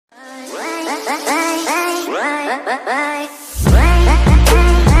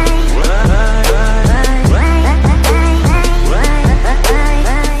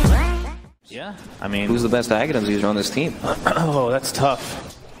mean, who's the best Aghanim's user on this team? Oh, that's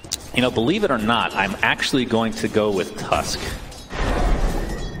tough. You know, believe it or not, I'm actually going to go with Tusk.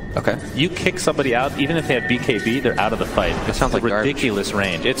 Okay. You kick somebody out, even if they have BKB, they're out of the fight. It sounds like ridiculous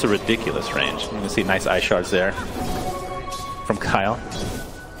range. It's a ridiculous range. You can see nice eye shards there from Kyle.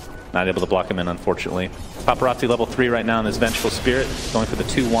 Not able to block him in, unfortunately. Paparazi level 3 right now in this Vengeful Spirit, going for the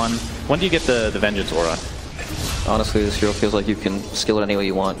 2-1. When do you get the Vengeance Aura? Honestly, this hero feels like you can skill it any way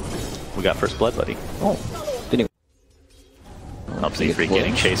you want. We got first blood, buddy. Oh, didn't even... Up Z3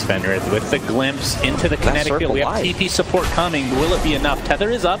 getting Chase Fenrir with the glimpse into the kinetic field. We have TP support coming. Will it be enough? Tether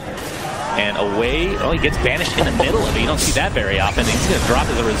is up and away. Oh, he gets banished in the middle of it. You don't see that very often. He's going to drop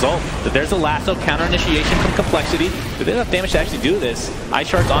as a result. But there's a lasso counter initiation from Complexity. But they enough damage to actually do this. Eye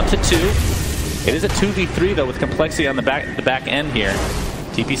shards onto 2. It is a 2v3 though with Complexity on the back end here.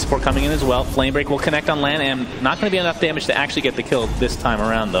 TP support coming in as well. Flame Break will connect on land, and not going to be enough damage to actually get the kill this time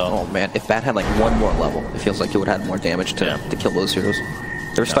around, though. Oh man, if Bat had like one more level, it feels like it would have more damage to kill those heroes.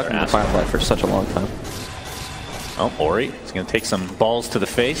 They're stuck in the Firefly for such a long time. Oh, Ori is going to take some balls to the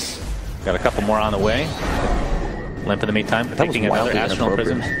face. Got a couple more on the way. Limp in the meantime, taking another Astral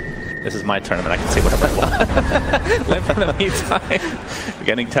Prism. This is my tournament. I can say whatever I want. Limp in the meantime.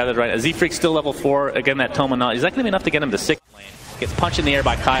 Getting tethered right. Z-Freak still level 4. Again, that Toma not. Is that going to be enough to get him to 6th lane? Gets punched in the air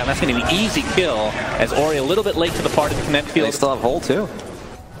by Kyle. That's going to be an easy kill as Ori a little bit late to the party to connect field. They still have hold too.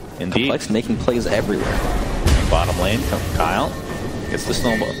 Indeed. Complex making plays everywhere. Bottom lane, Kyle gets the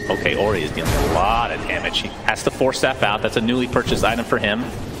snowball. Okay, Ori is dealing a lot of damage. He has to force Staff out. That's a newly purchased item for him.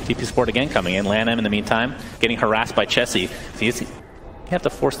 TP support again coming in. Lanham in the meantime, getting harassed by Chessie. See, you have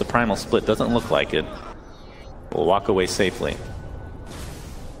to force the primal split. Doesn't look like it. We'll walk away safely.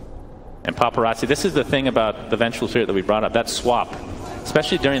 And Paparazi, this is the thing about the Vengeful Spirit that we brought up, that swap,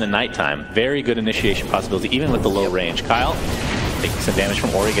 especially during the nighttime, very good initiation possibility, even with the low range. Kyle taking some damage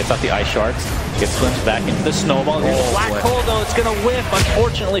from Ori, gets off the ice shards, gets glimpsed back into the snowball. Here's a black hole though, it's going to whiff,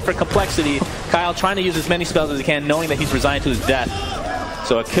 unfortunately for Complexity. Kyle trying to use as many spells as he can, knowing that he's resigned to his death.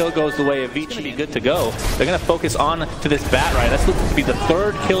 So a kill goes the way of Vici. Be good to go. They're going to focus on to this bat ride. That's looking to be the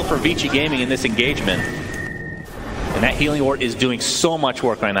 3rd kill for Vici Gaming in this engagement. And that healing ward is doing so much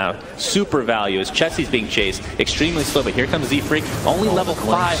work right now. Super value as Chessie's being chased. Extremely slow, but here comes Z-Freak. Only level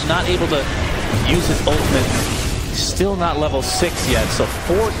 5, not able to use his ultimate. Still not level 6 yet, so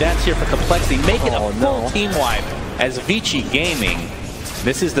 4 deaths here for Complexity. Make it a full team wipe as Vici Gaming.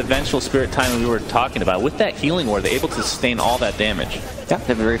 This is the Vengeful Spirit time we were talking about. With that healing ward, they're able to sustain all that damage. Yeah, they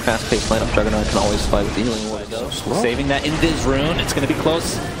have a very fast-paced lineup. Juggernaut can always fight with the healing ward. Saving that Invis rune. It's going to be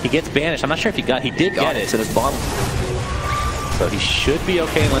close. He gets banished. I'm not sure if he did get it. It's in his bottom. So he should be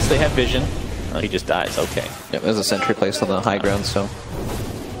okay unless they have vision. Oh, he just dies. Okay. Yep, there's a sentry placed on the high ground, so...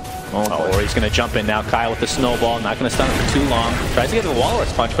 Oh, Ori's going to jump in now. Kyle with the snowball. Not going to stun him for too long. Tries to get the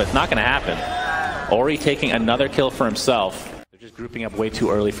Walrus punch, but it's not going to happen. Ori taking another kill for himself. They're just grouping up way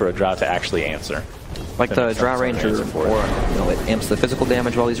too early for a Drow to actually answer. Like the Drow Ranger, it amps the physical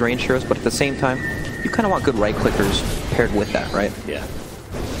damage of all these range heroes, but at the same time, you kind of want good right-clickers paired with that, right? Yeah.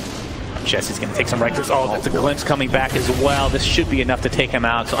 Chessie's going to take some right-clicks. Oh, that's a glimpse coming back as well. This should be enough to take him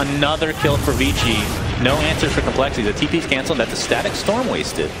out. So another kill for Vici. No answer for Complexity. The TP's canceled. That's a static storm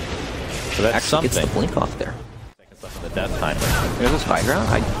wasted. So that's actually something. Gets the blink off there. Seconds left in the death timer. There's this high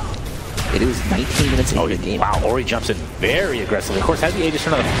ground. It is 19 minutes into the game. Wow, Ori jumps in very aggressively. Of course, has the Aegis for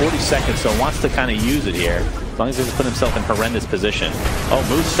another 40 seconds, so wants to kind of use it here. As long as he doesn't put himself in horrendous position. Oh,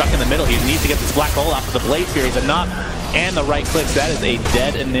 Moose stuck in the middle. He needs to get this black hole off of the Blade Furies. Enough. And the right clicks. That is a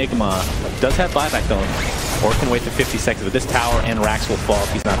dead Enigma. Does have buyback, though. Or can wait for 50 seconds. But this tower and Rax will fall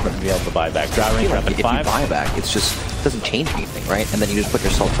if he's not going to be able to buy back. Drow Ranger up at 5. If you buy back, it's just doesn't change anything, right? And then you just put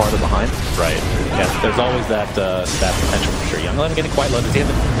yourself farther behind. Right. Yeah, there's always that potential for sure. Young 11 getting quite low. We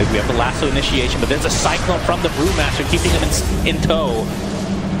have the lasso initiation, but there's a Cyclone from the Brewmaster keeping him in tow.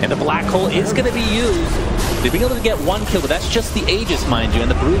 And the black hole is going to be used. They've been able to get 1 kill, but that's just the Aegis, mind you.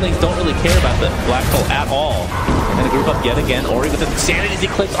 And the Broodlings don't really care about the black hole at all. They're going to group up yet again. Ori with the Insanity's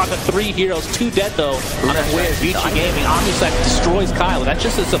Eclipse on the 3 heroes. 2 dead, though. On the way of Vici Gaming. Omnicypher destroys Kyle. That's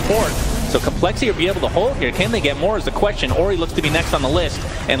just a support. So Complexity will be able to hold here. Can they get more is the question. Ori looks to be next on the list.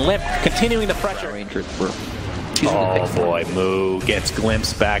 And Limp continuing the pressure. Rangers were oh boy, Moo gets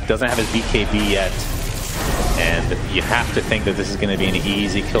glimpsed back. Doesn't have his BKB yet. And you have to think that this is going to be an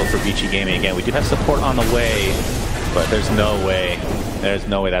easy kill for Vici Gaming again. We do have support on the way, but there's no way. There's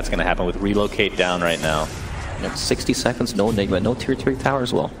no way that's going to happen with Relocate down right now. 60 seconds, no Enigma, no tier 3 tower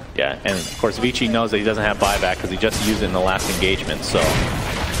as well. Yeah, and of course Vici knows that he doesn't have buyback because he just used it in the last engagement. So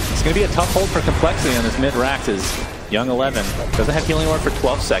it's going to be a tough hold for Complexity on this mid-rack as Young 11 doesn't have healing ward for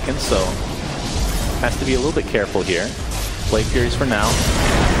 12 seconds, so has to be a little bit careful here. Blade Furies for now.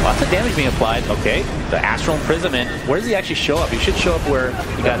 Lots of damage being applied. Okay, the Astral Imprisonment. Where does he actually show up? He should show up where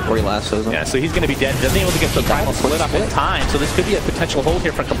he got... Where he lassos him. Yeah, so he's going to be dead. Doesn't even able to get the primal split up in time. So this could be a potential hold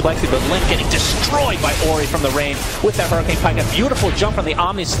here for Complexity. But Link getting destroyed by Ori from the range with that Hurricane Pike. A beautiful jump from the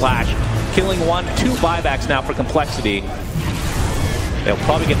Omni Slash. Killing 1, 2 buybacks now for Complexity. They'll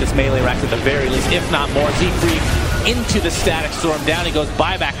probably get this melee racks at the very least, if not more. Z-Freak into the Static Storm. Down he goes,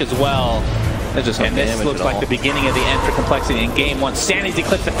 buyback as well. And this looks like the beginning of the end for Complexity in game 1. Sandy's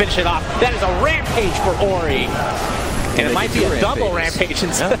Eclipse to finish it off. That is a rampage for Ori. And it might be a double rampage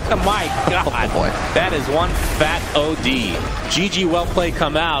instead. My God. Oh boy. That is one fat OD. GG, well played,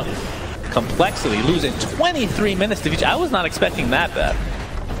 come out. Complexity losing 23 minutes to Vici. I was not expecting that bad.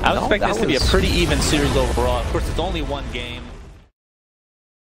 I was expecting this to be a pretty even series overall. Of course, it's only one game.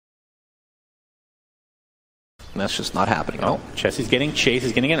 And that's just not happening. Oh, Chessie's getting chased.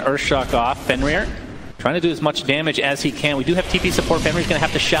 He's getting an Earthshock off. Fenrir trying to do as much damage as he can. We do have TP support. Fenrir's going to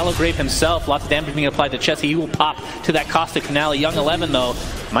have to Shallow Grave himself. Lots of damage being applied to Chessie. He will pop to that Caustic Finale. Young 11, though,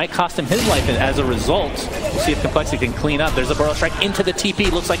 might cost him his life as a result. We'll see if Complexity can clean up. There's a Burrow Strike into the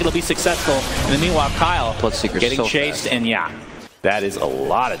TP. Looks like it'll be successful. And then meanwhile, Kyle getting so chased. Fast. And yeah, that is a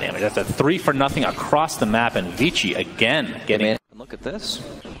lot of damage. That's a 3-for-0 across the map. And Vici again getting... Look at this.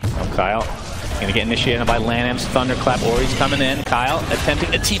 Oh, Kyle. Going to get initiated by Lanham's Thunderclap. Ori's coming in. Kyle attempting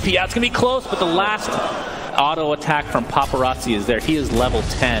a TP out. It's going to be close, but the last auto attack from Paparazi is there. He is level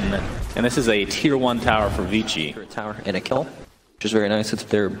 10, and this is a tier 1 tower for Vici. A tower and a kill, which is very nice. It's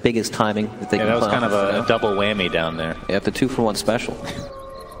their biggest timing that they can that was play kind of a double whammy down there. Yeah, the 2-for-1 special.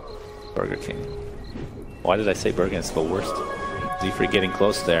 Burger King. Why did I say Burger King? It's the worst. Z-Freak getting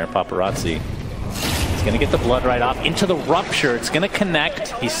close there. Paparazzi. He's going to get the blood right off into the Rupture. It's going to connect.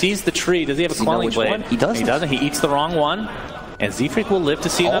 He sees the tree. Does he have a Quelling Blade? He doesn't. He doesn't. He eats the wrong one. And Z-Freak will live to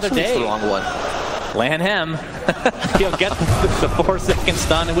see another day. The wrong one. Lanham. He'll get the 4-second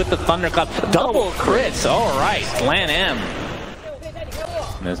stun with the Thunderclap. Double crits. All right. Lanham.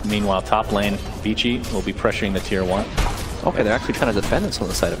 Meanwhile, top lane, Vici will be pressuring the tier 1. Okay, they're actually trying to defend this on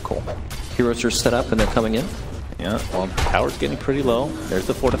the side of Cole. Heroes are set up and they're coming in. Yeah, well, power's getting pretty low. There's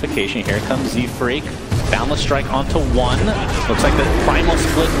the fortification. Here comes Z-Freak. Boundless Strike onto 1. Looks like the Primal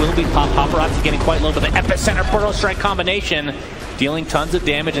Split will be Paparazzi getting quite low, but the Epicenter Burrow Strike combination dealing tons of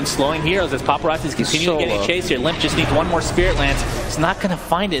damage and slowing heroes as Paparazzi's continuing getting chased here. Limp just needs one more Spirit Lance. He's not going to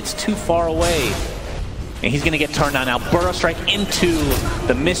find it. It's too far away. And he's going to get turned on now. Burrow Strike into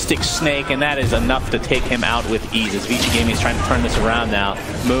the Mystic Snake, and that is enough to take him out with ease. As Vici Gaming is trying to turn this around now.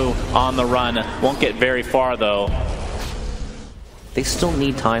 Moo on the run. Won't get very far, though. They still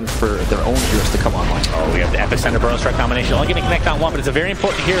need time for their own heroes to come online. Oh, we have the Epicenter Burrow Strike combination. Only going to connect on 1, but it's a very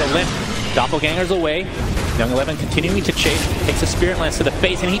important hero. Limp. Doppelganger's away. Young 11 continuing to chase. Takes a Spirit Lance to the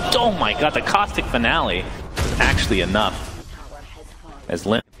face, and he... Oh my God, the Caustic Finale is actually enough. As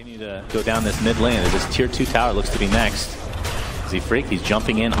Limp continue to go down this mid lane, as this tier 2 tower looks to be next. Z-Freak, he's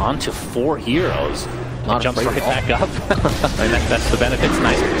jumping in onto 4 heroes. Jumps right back up. And that's the benefits.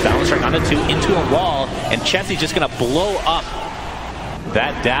 Nice balance strike onto 2 into a wall, and Chessie's just going to blow up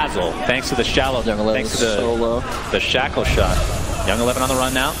that Dazzle thanks to the shallow, thanks to the shackle shot. Young 11 on the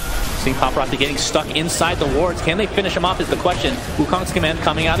run now. Seeing Paparazzi getting stuck inside the wards. Can they finish him off is the question. Wukong's command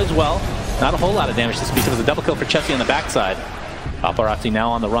coming out as well. Not a whole lot of damage to speak of. It was a double kill for Chessie on the backside. Paparazzi now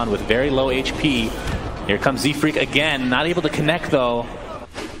on the run with very low HP. Here comes Z-Freak again. Not able to connect, though.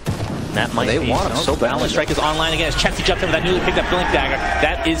 That might be... want him so bad. Boundless Strike is online again as Chessie jumped in with that newly picked up Blink Dagger.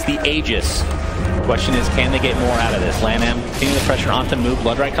 That is the Aegis. Question is, can they get more out of this? Lanham continuing the pressure onto Moo.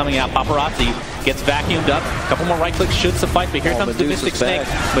 Bloodright coming out. Paparazzi gets vacuumed up. A couple more right clicks should suffice, but here comes the Mystic Snake.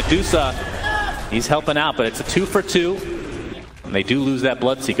 Medusa, he's helping out, but it's a 2-for-2. And they do lose that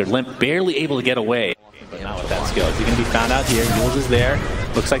Bloodseeker. Limp barely able to get away. But not with that skill. Is he going to be found out here? Yules is there.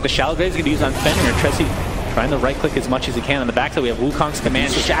 Looks like the Shallow Grave is going to be used on Fenrir. Tressie trying to right-click as much as he can. On the backside, we have Wukong's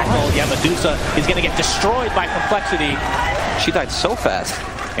command. Shackle. Yeah, Medusa is going to get destroyed by Complexity. She died so fast.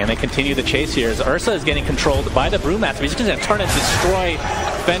 And they continue the chase here as Ursa is getting controlled by the Brewmaster. He's just going to turn and destroy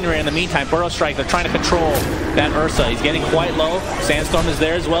Fenrir in the meantime. Burrow Strike, they're trying to control that Ursa. He's getting quite low. Sandstorm is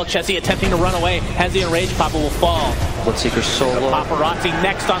there as well. Chessie attempting to run away. Has the Enraged. Papa will fall. Bloodseeker so low. Paparazzi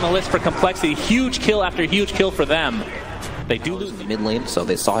next on the list for Complexity. Huge kill after huge kill for them. They do lose the mid lane, so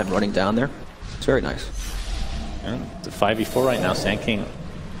they saw him running down there. It's very nice. Yeah, it's a 5v4 right now. Sand King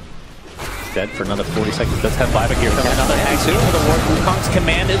dead for another 40 seconds. Does have buyback here. Coming another X for the Ward. Wukong's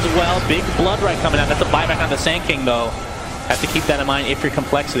command as well. Big Bloodright coming out. That's a buyback on the Sand King, though. Have to keep that in mind if you're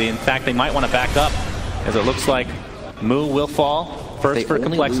Complexity. In fact, they might want to back up, as it looks like Moo will fall first for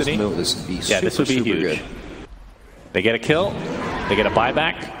Complexity. This would be this would be huge. Good. They get a kill, they get a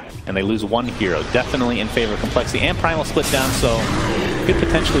buyback, and they lose 1 hero. Definitely in favor of Complexity and Primal split down, so could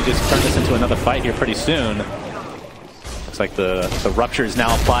potentially just turn this into another fight here pretty soon. Looks like the rupture is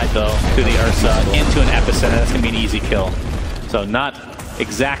now applied, though, to the Ursa into an epicenter. That's going to be an easy kill. So not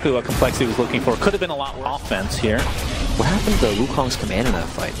exactly what Complexity was looking for. Could have been a lot more offense here. What happened to Wukong's command in that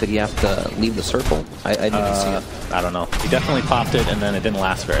fight? Did he have to leave the circle? I didn't see it. I don't know. He definitely popped it, and then it didn't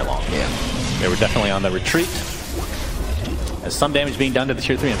last very long. Yeah. They were definitely on the retreat. There's some damage being done to the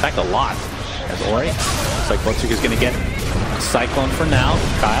tier 3. In fact, a lot. As Ori. Looks like Blitzer is going to get Cyclone for now.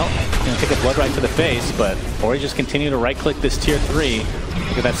 Kyle going to take a Blood Right to the face, but Ori just continue to right-click this tier 3.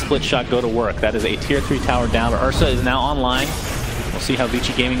 Look at that split shot go to work. That is a tier 3 tower down. Ursa is now online. We'll see how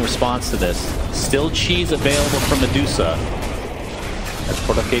Vici Gaming responds to this. Still cheese available from Medusa. As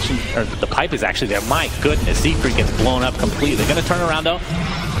fortification, or the pipe is actually there. My goodness, Siegfried gets blown up completely. Going to turn around though.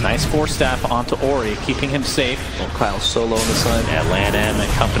 Nice force staff onto Ori, keeping him safe. Well, Kyle's solo on the side. And Lan M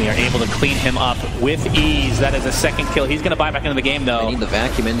and company are able to clean him up with ease. That is a second kill. He's going to buy back into the game though. They need the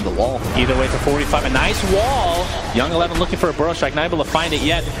vacuum into the wall. Either way for 45. A nice wall. Young 11 looking for a burrow strike. Not able to find it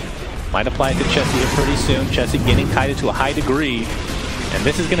yet. Might apply it to Chessie here pretty soon. Chessie getting kited to a high degree. And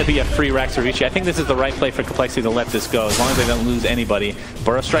this is going to be a free Rex for Vici. I think this is the right play for Complexity to let this go, as long as they don't lose anybody.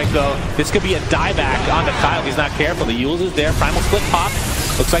 Burrow strike, though. This could be a dieback onto Kyle if he's not careful. The Yules is there. Primal split pop.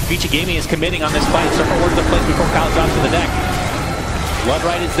 Looks like Vici Gaming is committing on this fight. Serpent Ward's the place before Kyle drops to the deck. Blood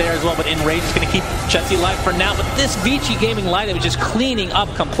Right is there as well, but Enrage is going to keep Chessie alive for now. But this Vici Gaming lineup is just cleaning up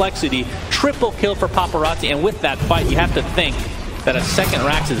Complexity. Triple kill for Paparazi, and with that fight, you have to think that a second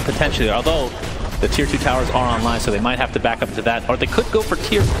Rax is potentially, although the tier 2 towers are online, so they might have to back up to that. Or they could go for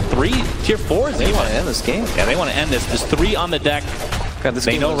tier 3, tier 4. They want to end this game. Yeah, they want to end this. There's 3 on the deck. God,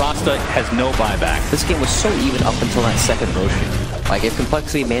 they know Rasta has no buyback. This game was so even up until that second motion. Like, if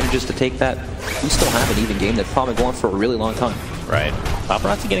Complexity manages to take that, we still have an even game that's probably going for a really long time. Right.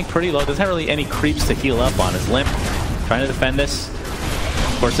 Paparazzi getting pretty low. Doesn't have really any creeps to heal up on. Is limp. Trying to defend this.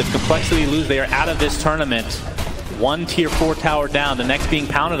 Of course, if Complexity lose, they are out of this tournament. 1 tier 4 tower down, the next being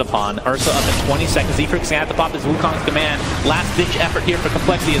pounded upon. Ursa up in 20 seconds. Zephyr's gonna have to pop his Wukong's command. Last ditch effort here for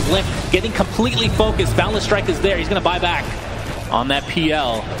Complexity is Limp getting completely focused. Boundless Strike is there. He's gonna buy back on that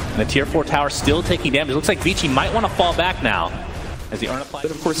PL. And the tier 4 tower still taking damage. It looks like Vici might want to fall back now as the Urn applies.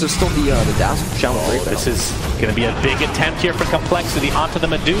 But of course, there's still the Dazzle Shadow Break. This is gonna be a big attempt here for Complexity onto the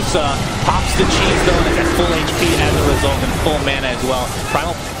Medusa. Pops the cheese though, and it's at full HP as a result, and full mana as well.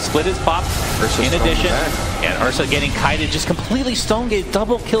 Primal split is popped. Ursa's in addition, and Ursa getting kited, just completely stone gate,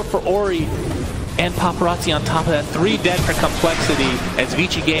 double kill for Ori and Paparazzi on top of that. 3 dead for Complexity as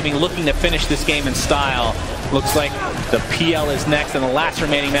Vici Gaming looking to finish this game in style. Looks like the PL is next, and the last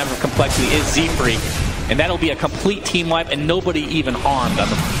remaining member of Complexity is Zefreak. And that'll be a complete team wipe, and nobody even harmed on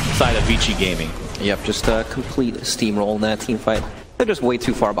the side of Vici Gaming. Yep, just a complete steamroll in that team fight. They're just way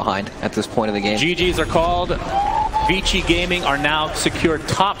too far behind at this point of the game. GGs are called. Vici Gaming are now secured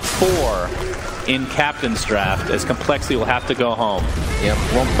top 4 in Captain's Draft, as Complexity will have to go home. Yep,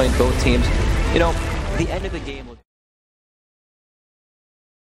 well played both teams. You know, the end of the game